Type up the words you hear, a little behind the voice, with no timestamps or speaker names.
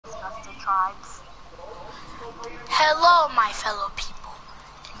tribes. Hello, my fellow people.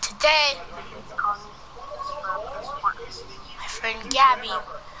 And today, my friend Gabby,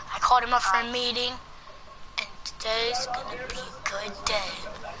 I called him up for a meeting, and today's gonna be a good day.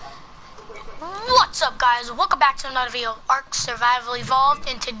 What's up, guys? Welcome back to another video of Ark Survival Evolved,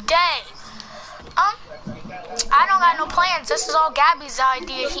 and today, I don't got no plans. This is all Gabby's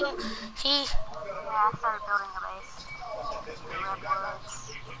idea. He. Yeah, I started building a base.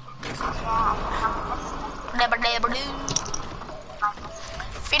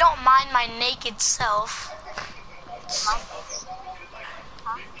 If you don't mind my naked self.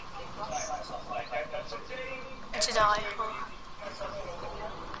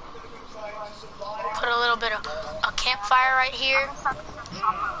 Put a little bit of a campfire right here.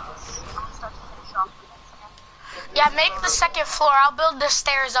 Yeah, make the second floor. I'll build the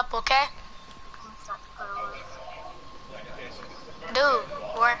stairs up, okay? Dude,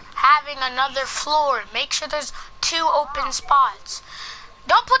 we're having another floor. Make sure there's 2 open spots.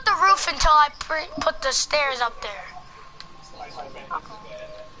 Don't put the roof until I put the stairs up there.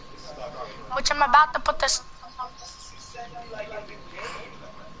 Which I'm about to put this.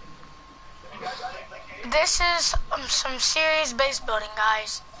 This is some serious base building,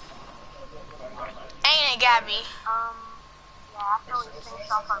 guys. Ain't it, Gabby? Yeah, after we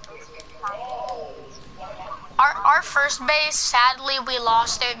finish off our base, Our first base, sadly, we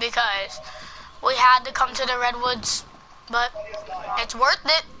lost it because we had to come to the Redwoods, but it's worth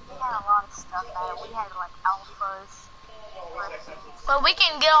it. We had a lot of stuff at it. We had like alphas. But we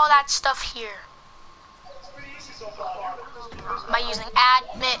can get all that stuff here by using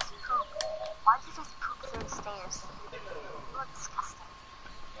admit. Why did you just poop through the stairs? You look disgusting.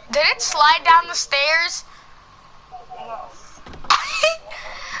 Did it slide down the stairs? Yes.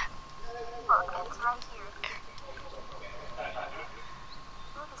 Look, it's right here.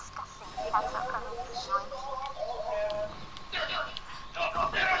 You look disgusting. That's not gonna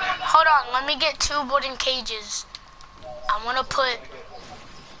Hold on, let me get 2 wooden cages. I want to put.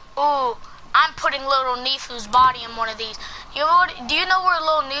 Ooh, I'm putting little Nifu's body in one of these. Do you know where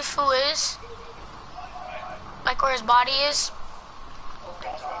little Nifu is? Like where his body is?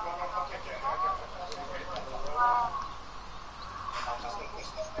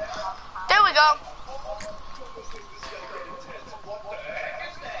 There we go.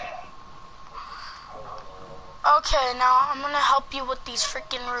 Okay, now I'm gonna help you with these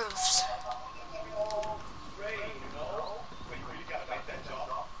freaking roofs.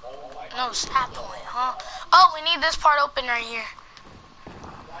 No sapling, huh? Oh, we need this part open right here.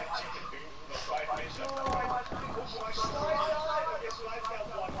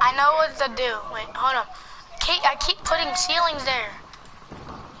 I know what to do. Wait, hold up. I keep putting ceilings there.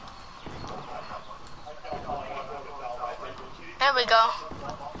 There we go.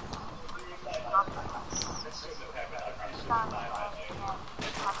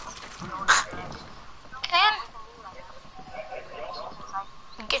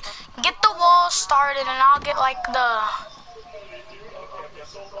 And get the wall started, and I'll get like the.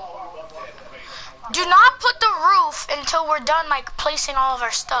 Do not put the roof until we're done, like placing all of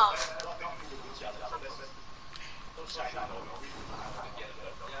our stuff.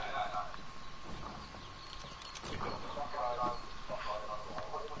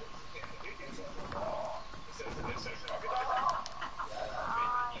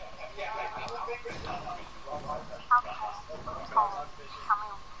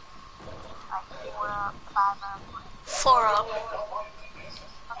 Four up.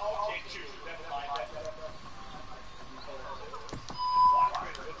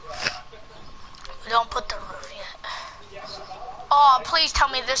 We don't put the roof yet. Oh, please tell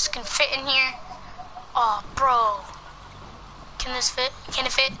me this can fit in here. Oh, bro. Can this fit? Can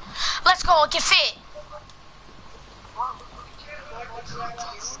it fit? Let's go, it can fit.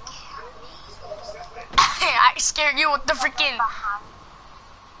 I scared you with the freaking.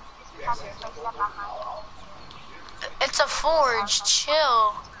 It's a forge,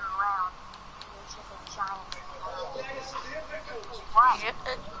 chill.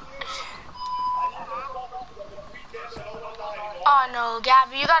 Oh no,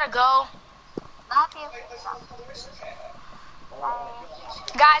 Gabby, you gotta go.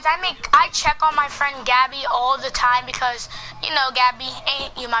 Guys, I check on my friend Gabby all the time because, you know, Gabby,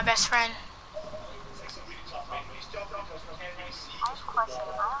 ain't you my best friend?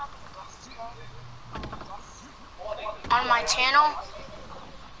 On my channel?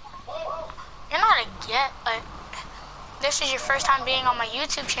 You're not a get, but this is your first time being on my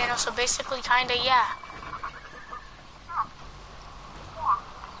YouTube channel, so basically kinda, yeah.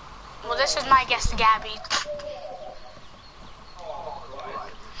 Well, this is my guest, Gabby.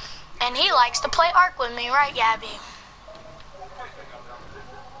 And And he likes to play Ark with me, right, Gabby? You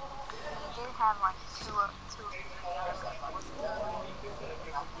did have like two.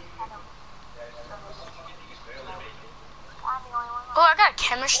 Oh, I got a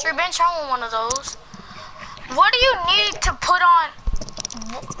chemistry bench. I want one of those. What do you need to put on?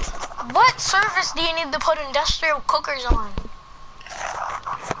 What surface do you need to put industrial cookers on?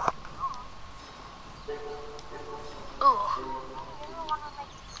 Ooh.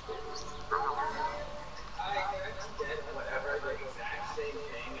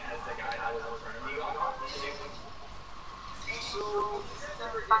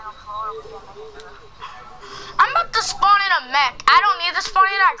 I'm about to spawn in a mech. I don't need to spawn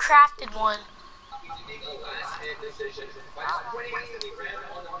in, I crafted one.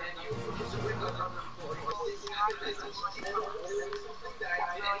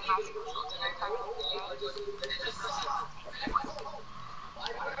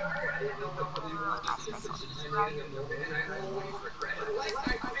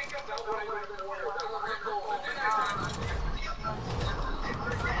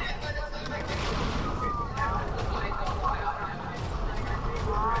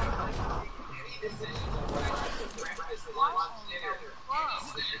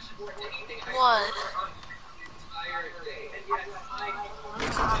 What?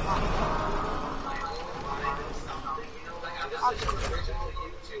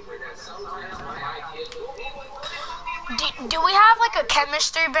 Do we have like a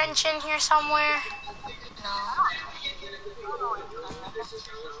chemistry bench in here somewhere? No.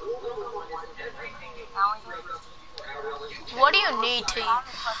 What do you need to?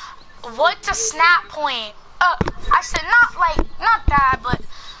 What's a snap point? I said not that, but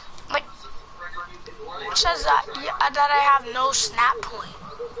it says that I have no snap point,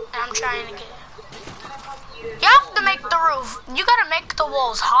 and I'm trying to get it. You have to make the roof. You gotta make the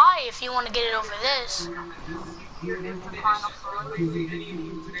walls high if you want to get it over this.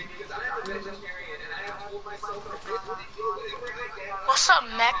 What's up,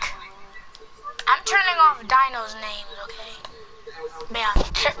 mech? I'm turning off Dino's names, okay? Man,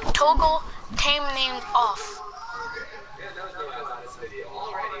 toggle tame named off.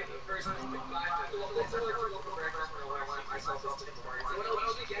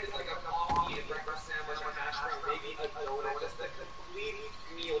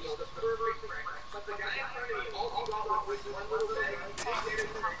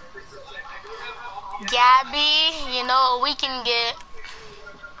 Gabby, you know what we can get?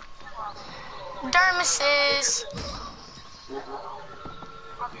 Dermises.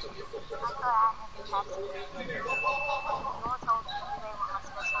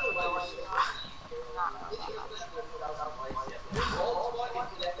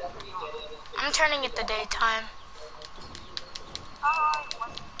 I'm turning it to daytime.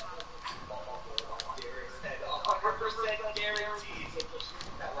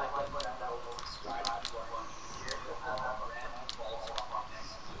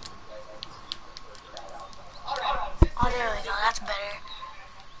 Oh, there we go. That's better.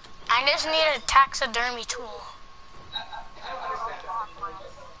 I just need a taxidermy tool.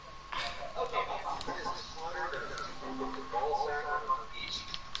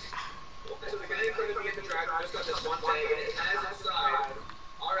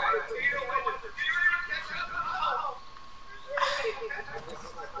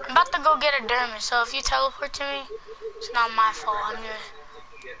 I'm about to go get a dermis, so if you teleport to me, it's not my fault. I'm just...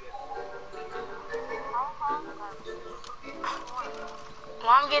 Well,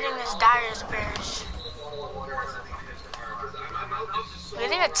 I'm getting this Dyer's Bears. We're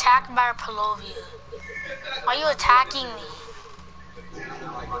getting attacked by a Polovia. Why are you attacking me?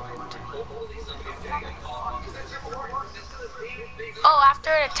 Oh,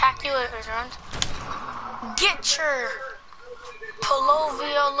 after it attacked you, it runs. Get your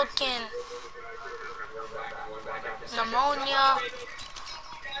Polovia looking pneumonia.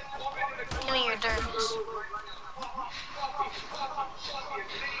 Give me your dermis.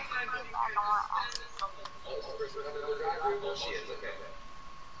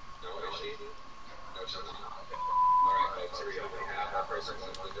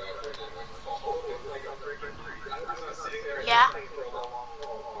 Yeah.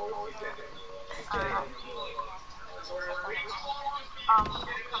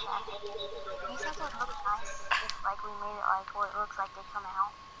 These things would look nice if like we made it like what it looks like they come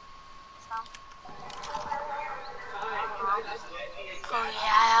out. So. Oh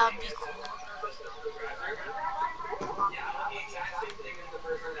yeah, that'd be cool.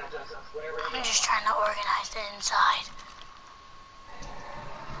 I'm just trying to organize the inside.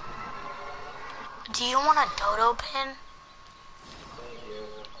 Do you want a dodo pin?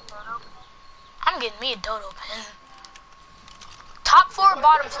 Dodo getting me a dodo pin. Top floor,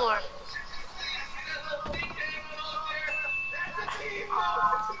 bottom floor.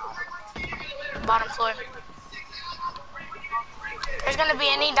 Bottom floor. There's gonna be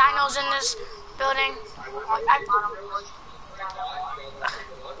any dinos in this building. I'm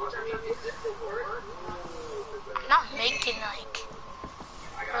not making like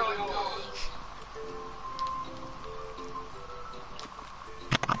really big.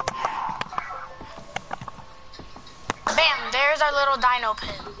 Bam, there's our little dino pin.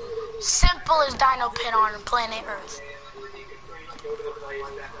 Simplest dino pin on planet Earth.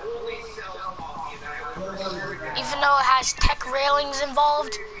 Even though it has tech railings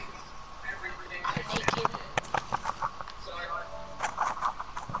involved, I'm naked.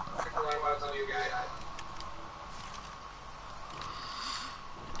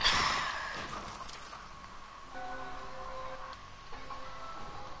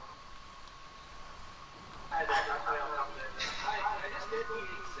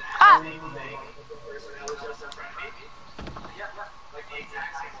 Ah!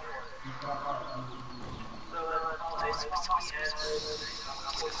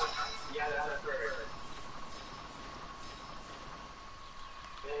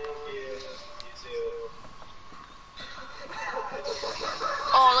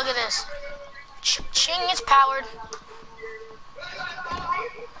 Oh, look at this. Ching is powered.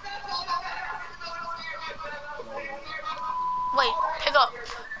 Wait, pick up.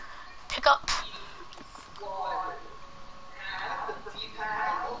 Pick up.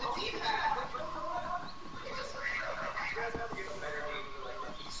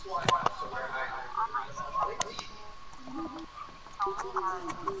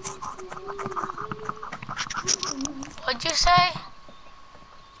 What'd you say?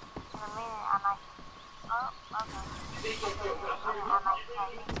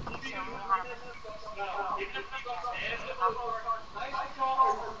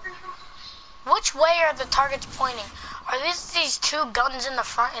 Which way are the targets pointing? Are these two guns in the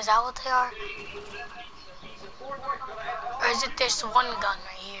front? Is that what they are? Or is it this one gun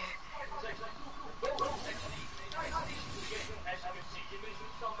right here?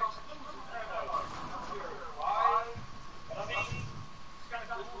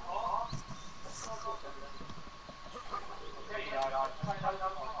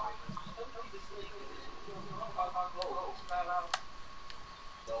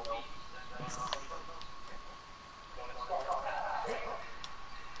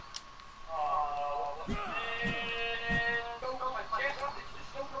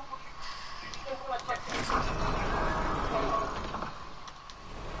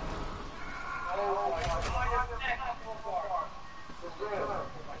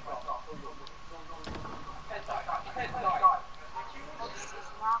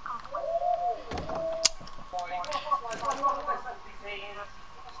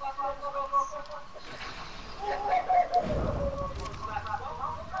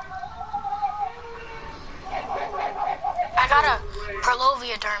 I got a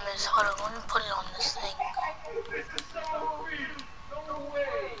Perloviodermis. Hold on, let me put it on this thing.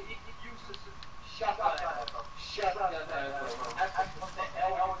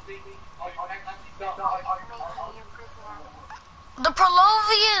 The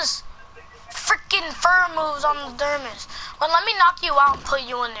Perlovia's freaking fur moves on the dermis. Well, let me knock you out and put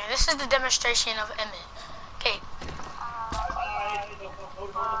you in there. This is the demonstration of Emmett. Okay.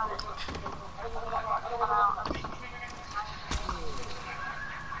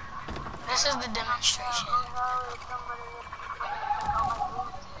 This is the demonstration.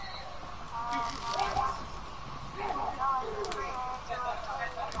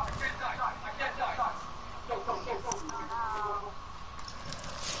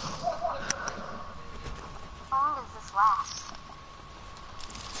 How long does this last?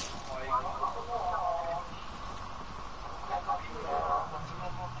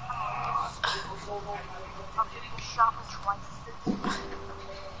 Shot me twice.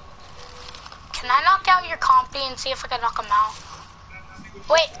 Can I knock out your compy and see if I can knock him out?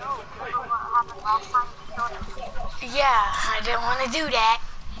 Wait. Yeah, I didn't want to do that.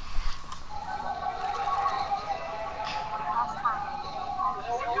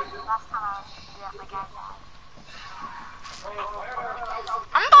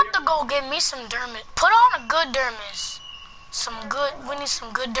 I'm about to go get me some dermis. Put on a good dermis. We need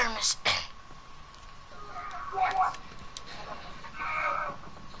some good dermis.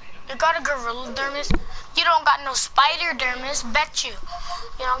 You got a gorilla dermis? You don't got no spider dermis, bet you.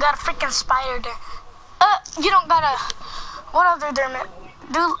 You don't got a freaking spider dermis. You don't got a... What other dermis?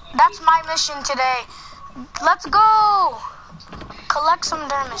 Dude, that's my mission today. Let's go! Collect some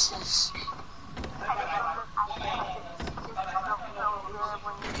dermises.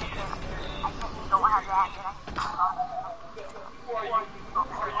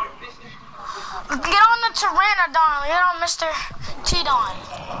 Get on the Pteranodon. Get on Mr. T-Don.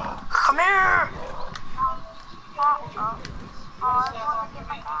 Come here.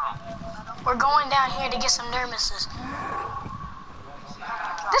 We're going down here to get some dermises.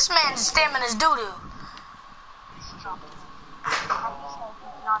 This man's stamina's doo-doo.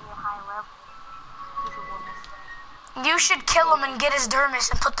 You should kill him and get his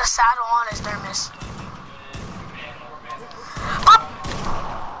dermis and put the saddle on his dermis. Up!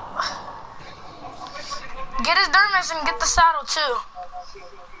 Get his dermis and get the saddle too.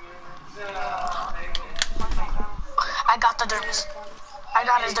 I got the dermis. I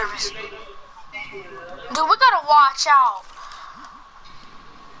got his dermis. Dude, we gotta watch out.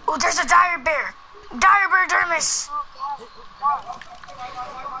 Oh, there's a dire bear. Dire bear dermis.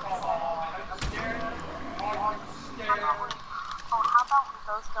 Oh, how about we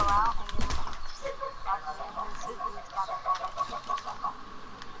both go out and then we can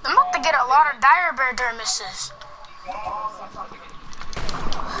I'm about to get a lot of dire bear dermises.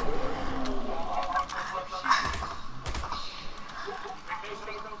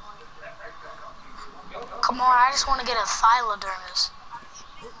 Come on, I just want to get a thylodermis.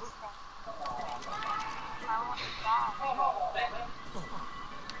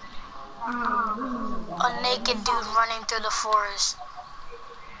 A naked dude running through the forest.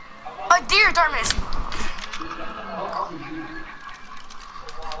 A deer dermis.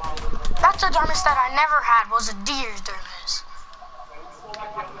 That's a dermis that I never had, was a deer's dermis.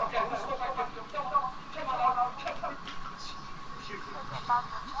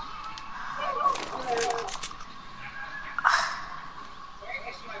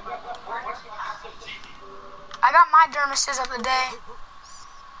 I got my dermises of the day.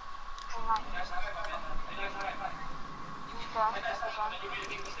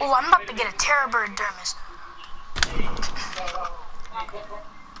 Oh, I'm about to get a terror bird dermis.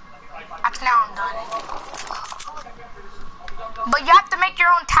 Now I'm done. But you have to make your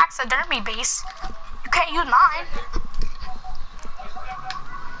own taxidermy base. You can't use mine.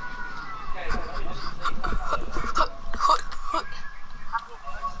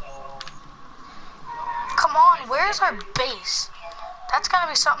 Come on, where's our base? That's gonna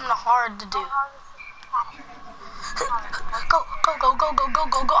be something hard to do. Go, go, go, go, go, go,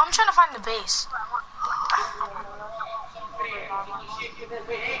 go, go. I'm trying to find the base.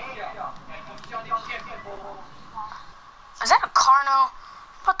 Is that a Carno?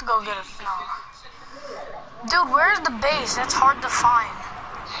 I'm about to go get it. No. Dude, where's the base? That's hard to find.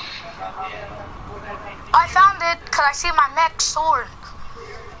 I found it because I see my mech sword.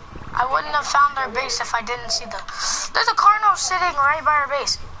 I wouldn't have found our base if I didn't see the... There's a Carno sitting right by our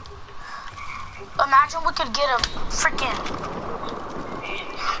base. Imagine we could get a freaking...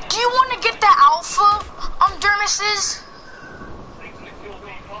 Do you want to get the alpha dermises?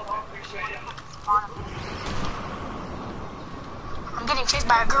 I'm getting chased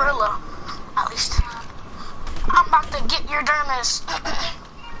by a gorilla, at least. I'm about to get your dermis.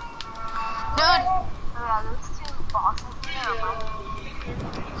 Dude.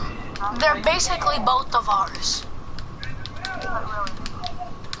 They're basically both of ours.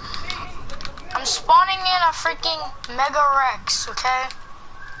 I'm spawning in a freaking Mega Rex, okay?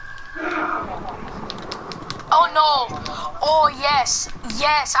 Oh no! Oh yes,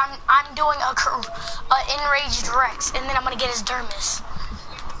 yes! I'm doing a enraged Rex, and then I'm gonna get his dermis.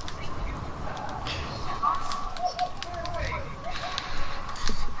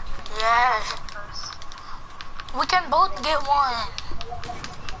 Yeah. We can both get one.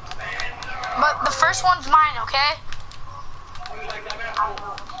 But the first one's mine, okay?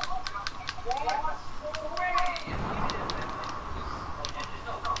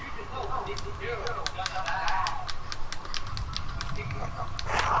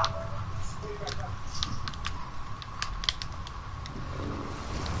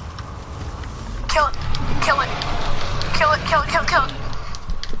 Kill it. Kill it. Kill it. Kill it. Kill it. Kill it.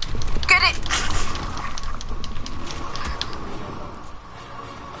 Get it.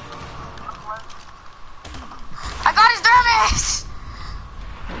 I got his dermis.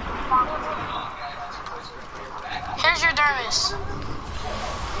 Here's your dermis.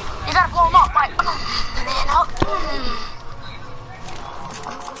 You gotta blow him up. Like, man,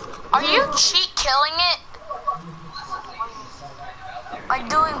 Are you cheat killing it? Like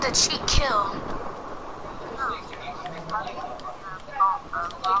doing the cheat kill.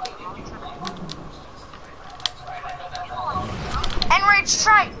 Enraged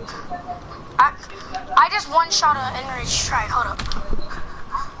strike. I just one-shot an enraged strike. Hold up.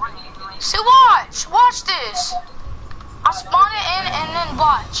 See, watch this. I spawn it in and then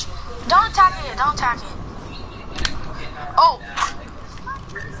watch. Don't attack it, don't attack it. Oh.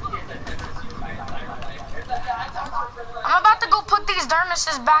 I'm about to go put these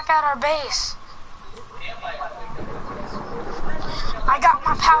dermises back at our base. I got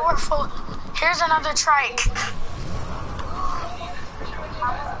my powerful. Here's another trike.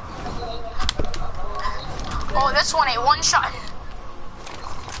 Oh, this one ain't one shot.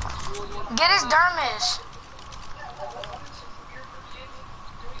 Get his dermis.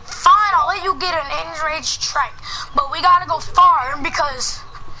 Fine, I'll let you get an enraged trike. But we gotta go far because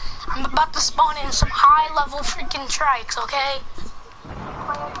I'm about to spawn in some high level freaking trikes, okay?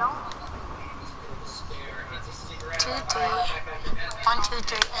 2, 3. 1, 2,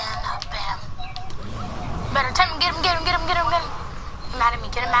 3, and bam. Better time, get him. Get him mad at me,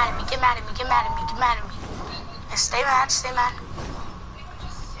 get him mad at me, get mad at me. And stay mad.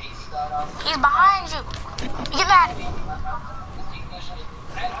 He's behind you. Get mad at me.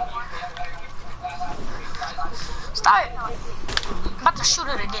 Stop it. I'm about to shoot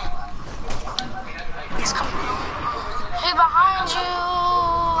it again. He's coming. He's behind you.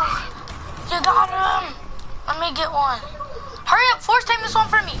 You got him. Let me get one. Hurry up, force tame this one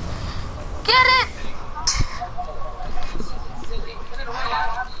for me. Get it.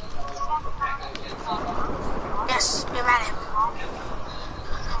 Yes, we're mad at him.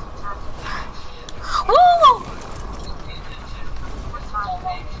 Woo!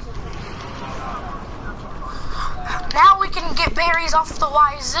 Now we can get berries off the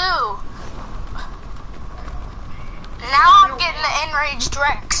wazoo. Now I'm getting the enraged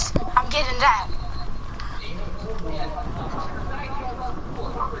Rex. I'm getting that.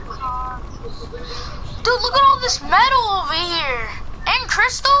 Dude, look at all this metal over here. And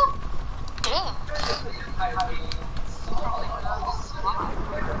crystal? Dang.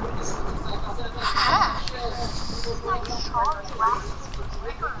 Huh.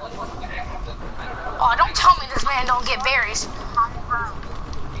 Oh, don't tell me this man don't get berries.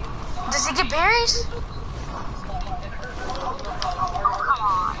 Does he get berries?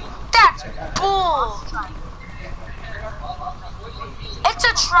 That's bull. It's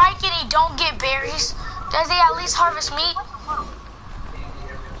a trike and he don't get berries. Does he at least harvest meat?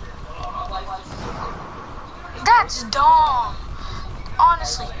 That's dumb.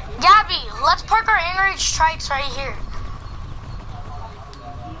 Honestly. Gabby, let's park our enraged trikes right here.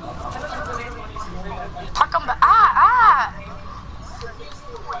 Park them.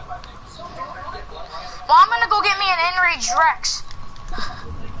 Well, I'm gonna go get me an enraged Rex.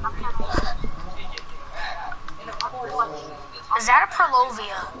 Is that a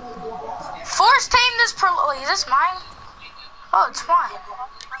Perlovia? Force tame this Perlovia. Is this mine? Oh, it's mine.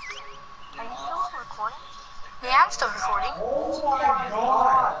 Are you still recording? Yeah, I'm still recording.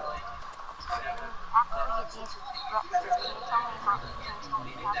 After we get these Rexes, can you tell me how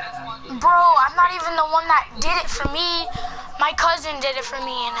you have this one? Bro, I'm not even the one that did it for me. My cousin did it for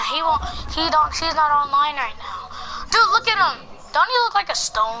me, and he's not online right now. Dude, look at him. Don't he look like a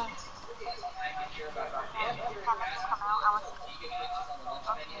stone?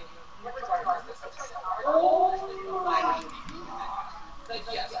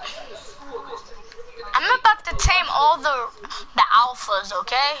 I'm about to tame all the alphas,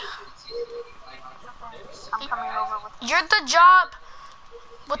 okay? I'm coming over with You're the job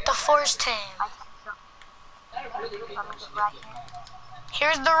with the force tame.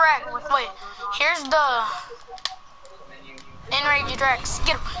 Here's the Rex. Wait, here's the enraged Rex.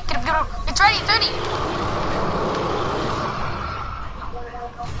 Get him. It's ready.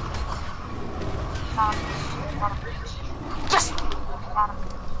 Yes.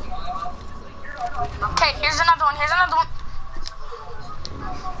 Okay, here's another one.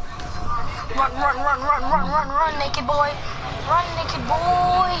 Run, naked boy. Run, naked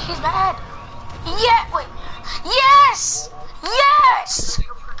boy. He's mad. Yeah, wait. Yes! Yes!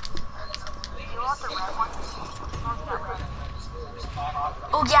 You want the red one?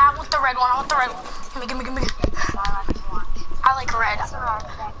 Oh yeah, I want the red one. Give me. I like red.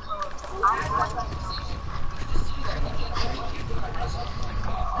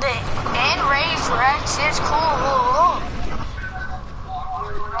 The enraged Rex is cool.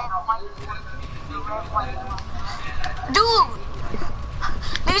 Dude,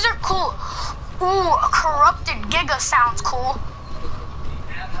 these are cool. Ooh, a corrupted Giga sounds cool.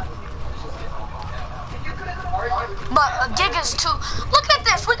 But a Giga's too. Look at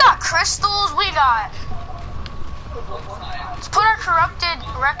this. We got crystals. Let's put our corrupted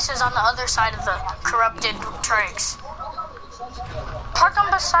Rexes on the other side of the corrupted Trikes. Park them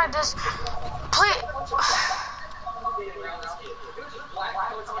beside this. Please.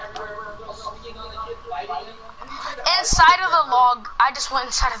 And inside of the log. I just went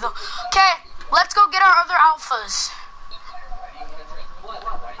inside of the... Okay, let's go get our other alphas.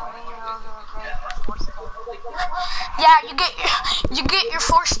 Yeah, you get your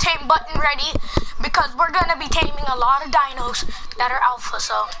force tame button ready because we're gonna be taming a lot of dinos that are alpha.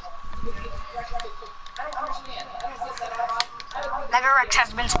 So Mega Rex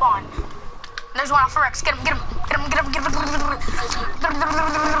has been spawned. There's one Alpha Rex. Get him, get him, get him, get him, get him.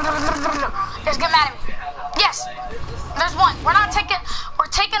 Just get mad at me. Yes, there's one. We're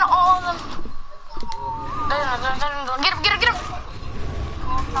taking all of them. Get him, get him, get him.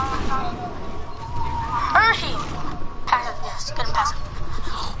 Hurry. Pass it, yes, get him, pass it.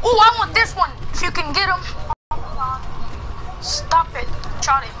 Oh, I want this one. If you can get him. Stop it.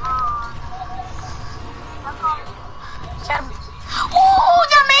 Shot it. Get him. Oh,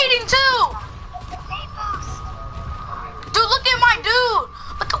 they're mating too. Dude, look at my dude.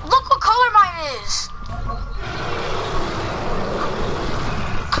 Look what color mine is.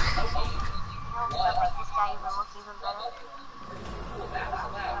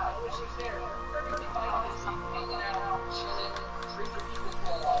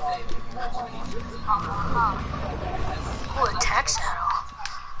 Who attacks that all?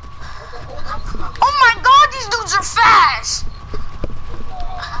 Oh my god, these dudes are fast!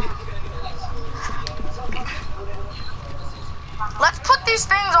 Let's put these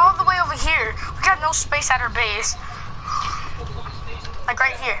things all the way over here. We got no space at our base. Like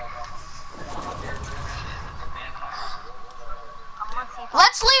right here.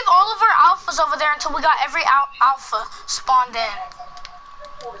 Let's leave all of our alphas over there until we got every alpha spawned in.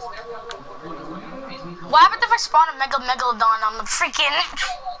 What happens if I spawn a Megalodon on the freaking...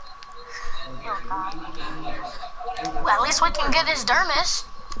 Well, at least we can get his dermis.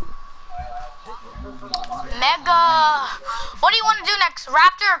 Mega... What do you want to do next?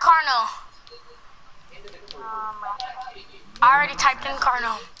 Raptor or Carno? I already typed in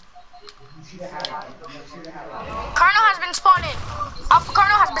Carno. Carno has been spawned in. Alpha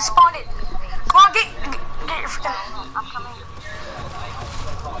Carno has been spawned in. Come on, get your freaking... I'm coming.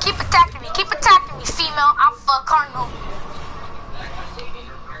 Keep attacking me, female Alpha Carno.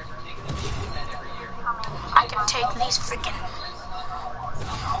 I can take these freaking...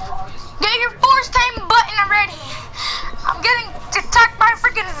 Get your force tame button already. I'm getting attacked by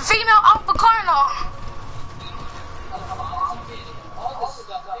freaking female Alpha Carno.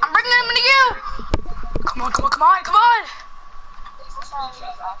 I'm bringing them to you. Come on, come on, come on, come on.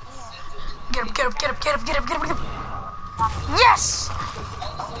 Get him, get him, get him, get him, get him, get him, get him. Yes!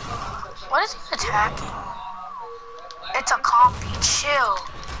 What is he attacking? It's a copy, chill.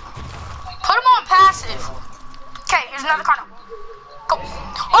 Put him on passive. Okay, here's another Carno. Go.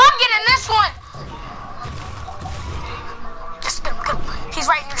 Oh, I'm getting this one. Just get him, get him. He's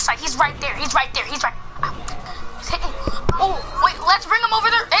right in your sight. He's right there. He's right there. He's right. He's hitting. Oh, wait, let's bring him over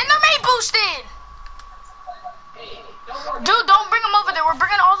there. And they're mate boosted. Dude, don't bring them over there. We're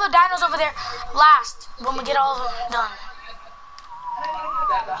bringing all the dinos over there last when we get all of them done.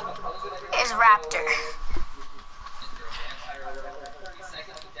 Is Raptor.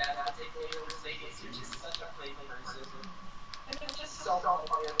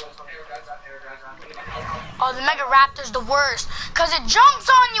 Oh, the Mega Raptor's the worst because it jumps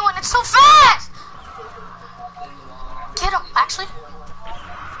on you and it's so fast. Get him, actually.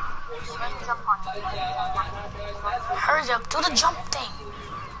 Hurry up, do the jump thing.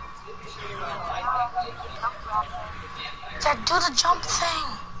 Yeah, do the jump thing.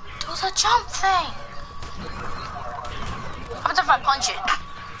 Do the jump thing. What if I punch it?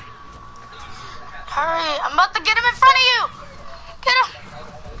 Hurry, I'm about to get him in front of you. Get him.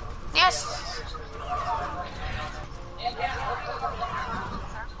 Yes.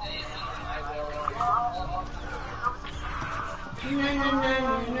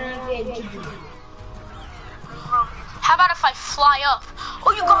 How about if I fly up?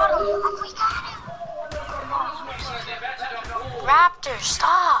 Oh, you got him. We got him. Raptor,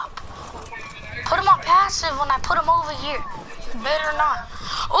 stop. Put him on passive when I put him over here. Better not.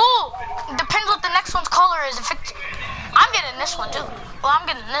 Oh, depends what the next one's color is. If it, I'm getting this one too. Well, I'm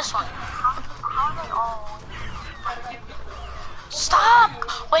getting this one. Stop.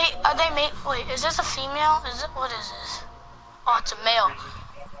 Wait, are they mate? Wait, is this a female? Is it? What is this? Oh, it's a male.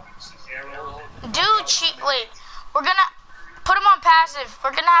 Dude, cheat. Wait, we're gonna put him on passive.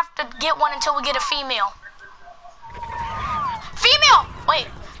 We're gonna have to get one until we get a female. Female! Wait,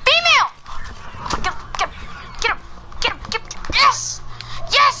 female! Get him, get him, get him, get him. Yes!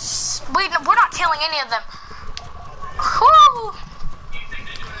 Yes! Wait, no, we're not killing any of them. Woo!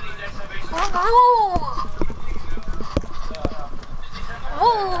 Woo!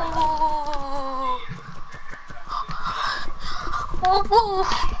 Woo! Ooh, ooh.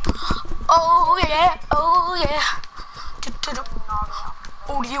 Oh yeah, oh yeah.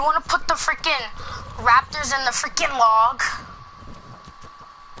 Oh, do you want to put the freaking raptors in the freaking log?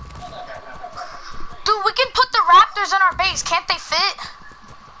 Dude, we can put the raptors in our base. Can't they fit?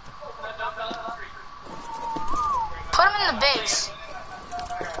 Put them in the base.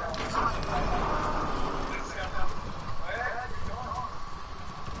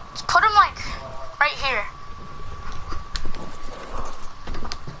 Let's put them like right here.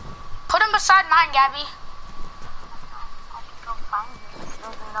 Put them beside mine, Gabby. I should go find this.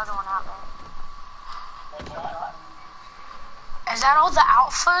 There's another one out there. Is that all the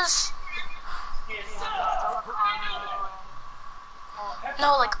alphas?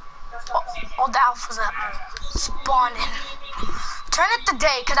 No, like all the alphas that spawned in. Turn it to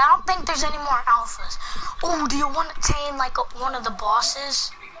day, because I don't think there's any more alphas. Oh, do you want to tame like one of the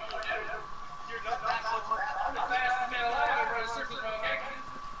bosses?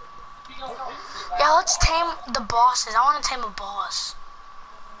 Yeah, let's tame the bosses. I want to tame a boss.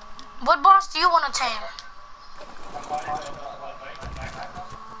 What boss do you want to tame?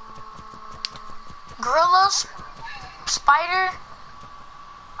 Gorillas? Spider?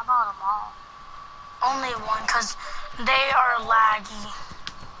 I bought them all. Only one, because they are laggy.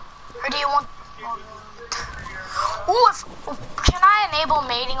 Or do you want... Ooh, can I enable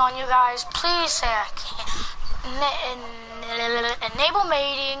mating on you guys? Please say I can. Enable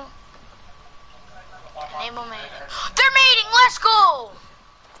mating. Enable mating. They're mating! Let's go!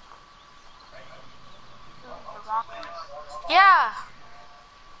 Yeah.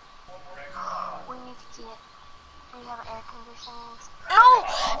 We need to get... We have air conditioning. No!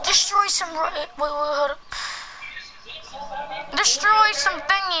 Destroy some... Wait, hold up. Destroy some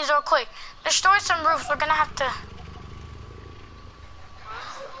thingies real quick. Destroy some roofs. We're gonna have to...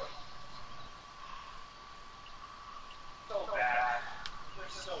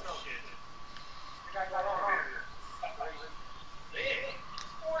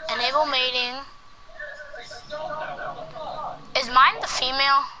 Enable mating. Is mine the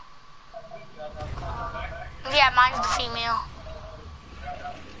female? Yeah, mine's the female.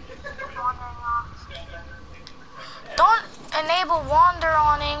 Don't enable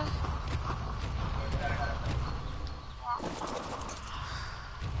wander-oning.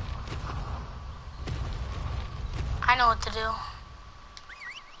 I know what to do.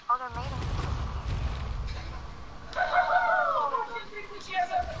 Oh, they're mating.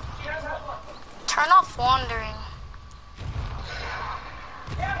 Turn off wandering.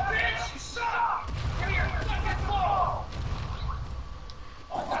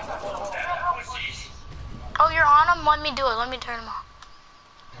 Oh, you're on them? Let me do it. Let me turn them off.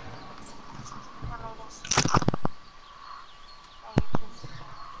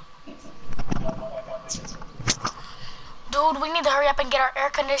 Dude, we need to hurry up and get our air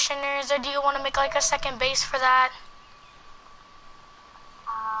conditioners, or do you want to make like a second base for that?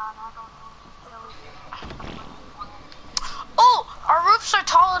 I don't know. Oh, our roofs are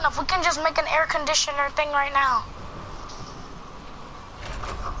tall enough. We can just make an air conditioner thing right now.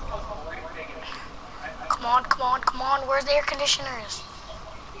 Come on, come on, come on. Where's the air conditioners?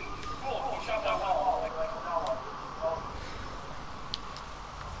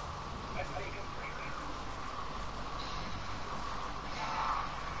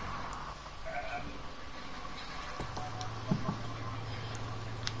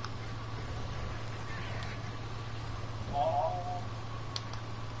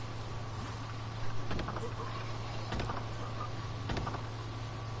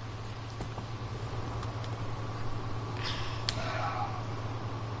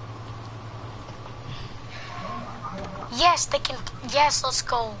 Yes, they can. Yes, let's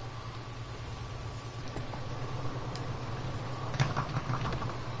go.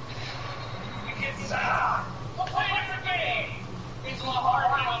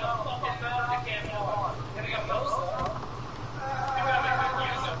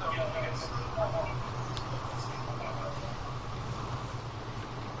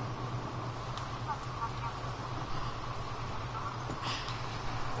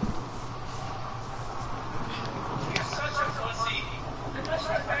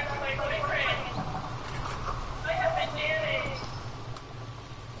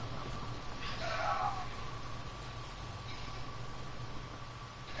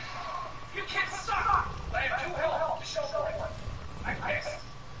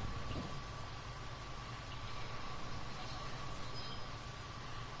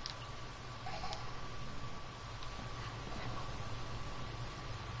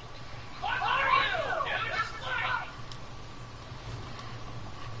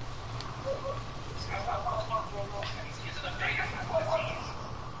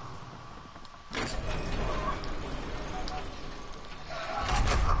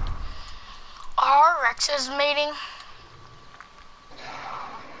 Rex is mating.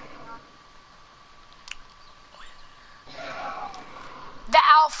 The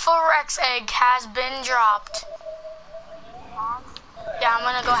Alpha Rex egg has been dropped. Yeah, I'm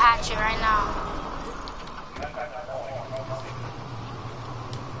gonna go hatch it right now.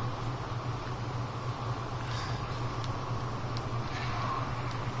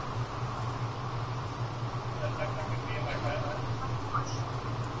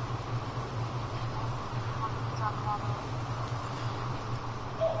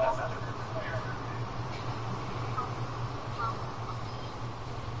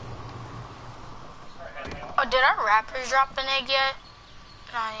 Oh, did our rappers drop an egg yet?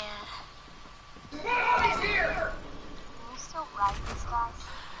 Not yet. Can you still ride these guys?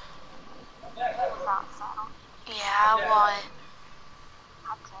 Without saddle? Yeah, what?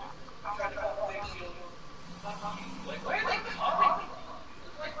 I can't.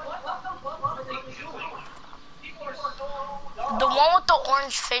 The one with the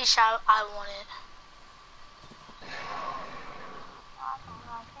orange face, I want it.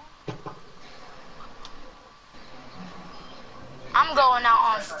 I'm going out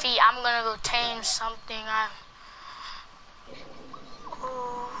on feet. I'm gonna go tame something.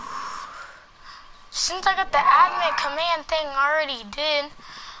 Since I got the admin command thing I already did,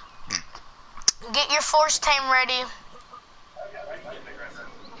 get your force tame ready.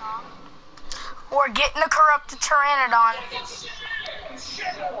 We're getting the corrupted Pteranodon.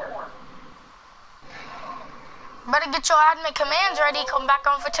 Better get your admin commands ready. Come back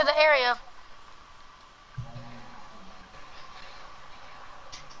over to the area.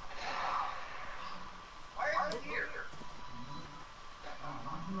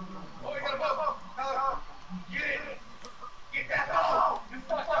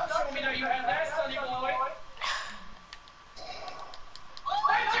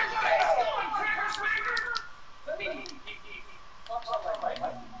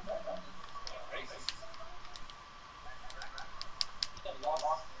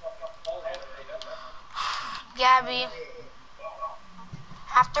 Gabby,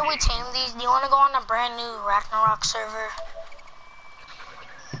 after we tame these, do you want to go on a brand new Ragnarok server?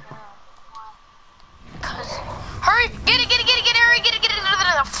 Cause, hurry, get it, hurry, get it.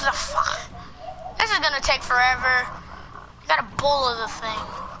 This is gonna take forever. You gotta bullet the thing.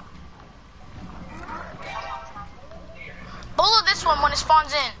 Bullet this one when it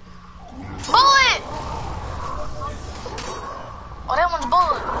spawns in. Bullet! Oh, that one's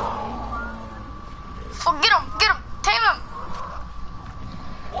bullet. Get him, tame him.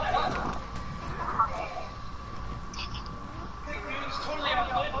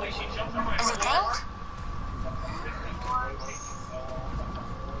 Is he tamed?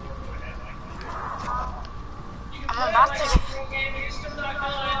 I'm about to.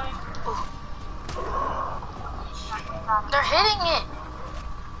 Ooh. They're hitting it.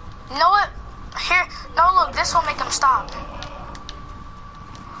 You know what? Here, no, look, this will make them stop.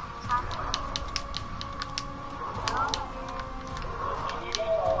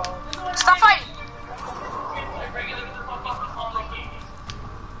 Stop fighting!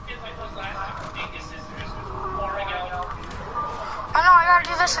 I know, I gotta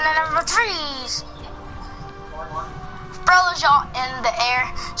do this and then everybody freeze! Throws y'all in the air,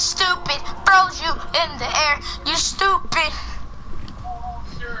 stupid. Throws you in the air, you stupid.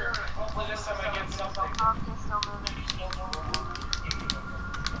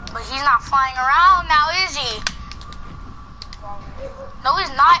 But he's not flying around now, is he? No,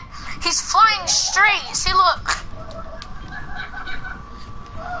 he's not. He's flying straight. See, look.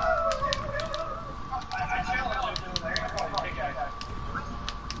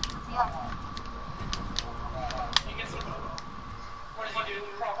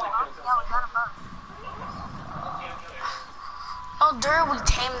 Oh, dare we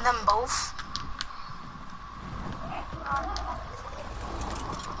tame them both?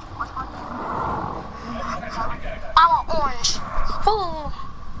 I want orange. Ooh.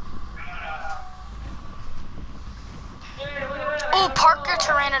 Ooh, Parker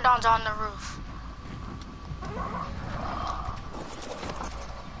Pteranodon's on the roof.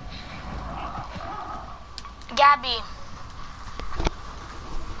 Gabby.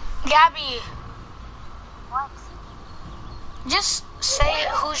 What? Just say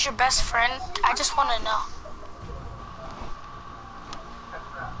who's your best friend. I just want to know.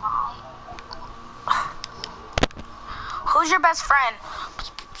 Who's your best friend?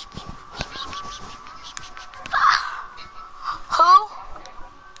 Who?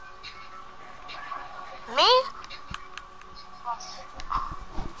 Me?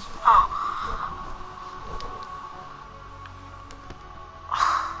 Oh.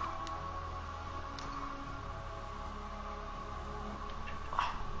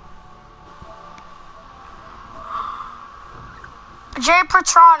 Jay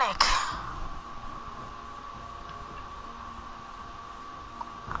Petronic.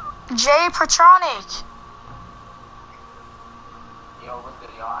 Jay Petronic. Yo, what's good,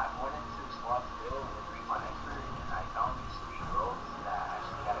 y'all? I went into Slotsville with Recon Expert, and I found these three girls that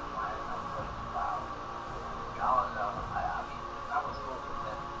actually had a client, and I was like, wow. Y'all know, I mean, I was cool with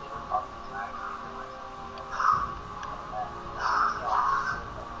them. They were talking to me, actually, they were like,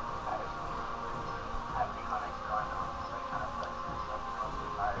 I had Recon Expert on, and I was just like, kind of flexing and stuff, you know, so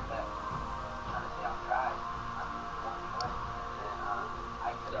tired of that. Trying to stay on track. I mean, won't be good. And then, I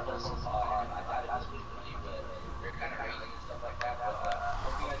could have done so hard. I thought it was really funny, but they're kind of raining and stuff like that, but,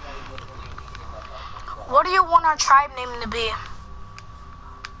 hope you guys enjoy the video. What do you want our tribe name to be?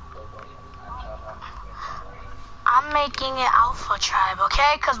 I'm making it Alpha Tribe,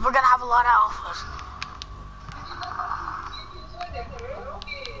 okay? Because we're going to have a lot of alphas.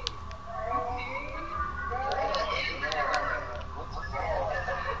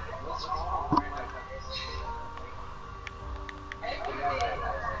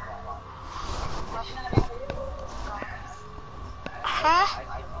 Huh?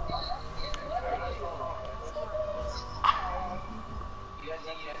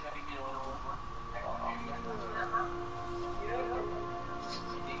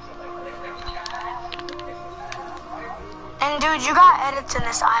 And dude, you got edits in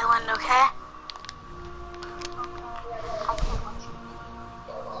this island, okay?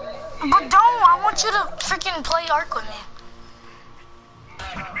 But don't, I want you to freaking play Ark with me.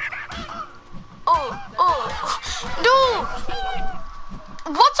 Oh, dude!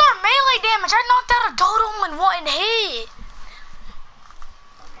 What's our melee damage? I knocked out a totem in one hit.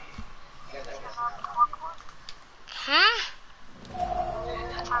 Hmm?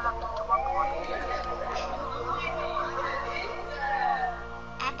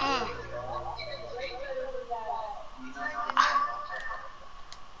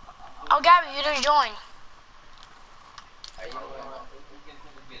 Oh, Gabby, you just joined.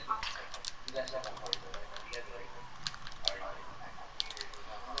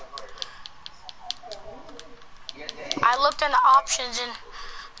 I looked in the options and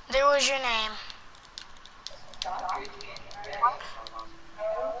there was your name.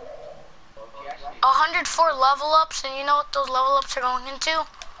 104 level ups, and you know what those level ups are going into?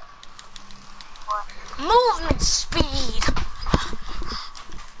 Movement speed.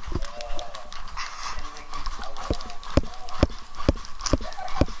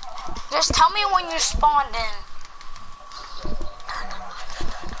 Just tell me when you spawned in. I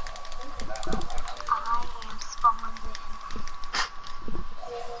am spawned in.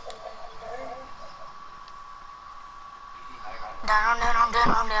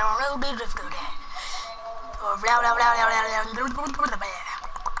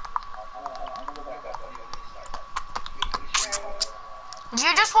 Do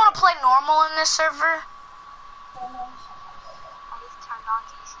you just want to play normal in this server? I just turned on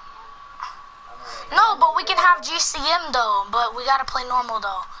GCM. No, but we can have GCM though, but we gotta play normal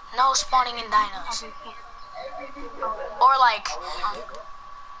though. No spawning in dinos. Or like,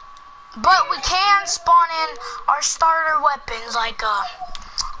 but we can spawn in our starter weapons like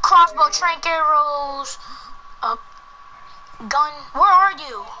crossbow, trank arrows, a gun. Where are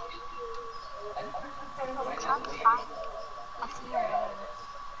you? I'm trying to find it. I see your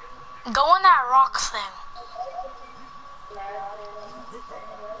name. Go in that rock thing.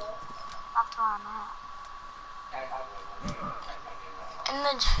 That's where I'm at. And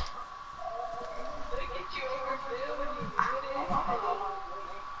then,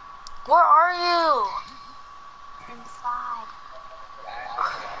 where are you?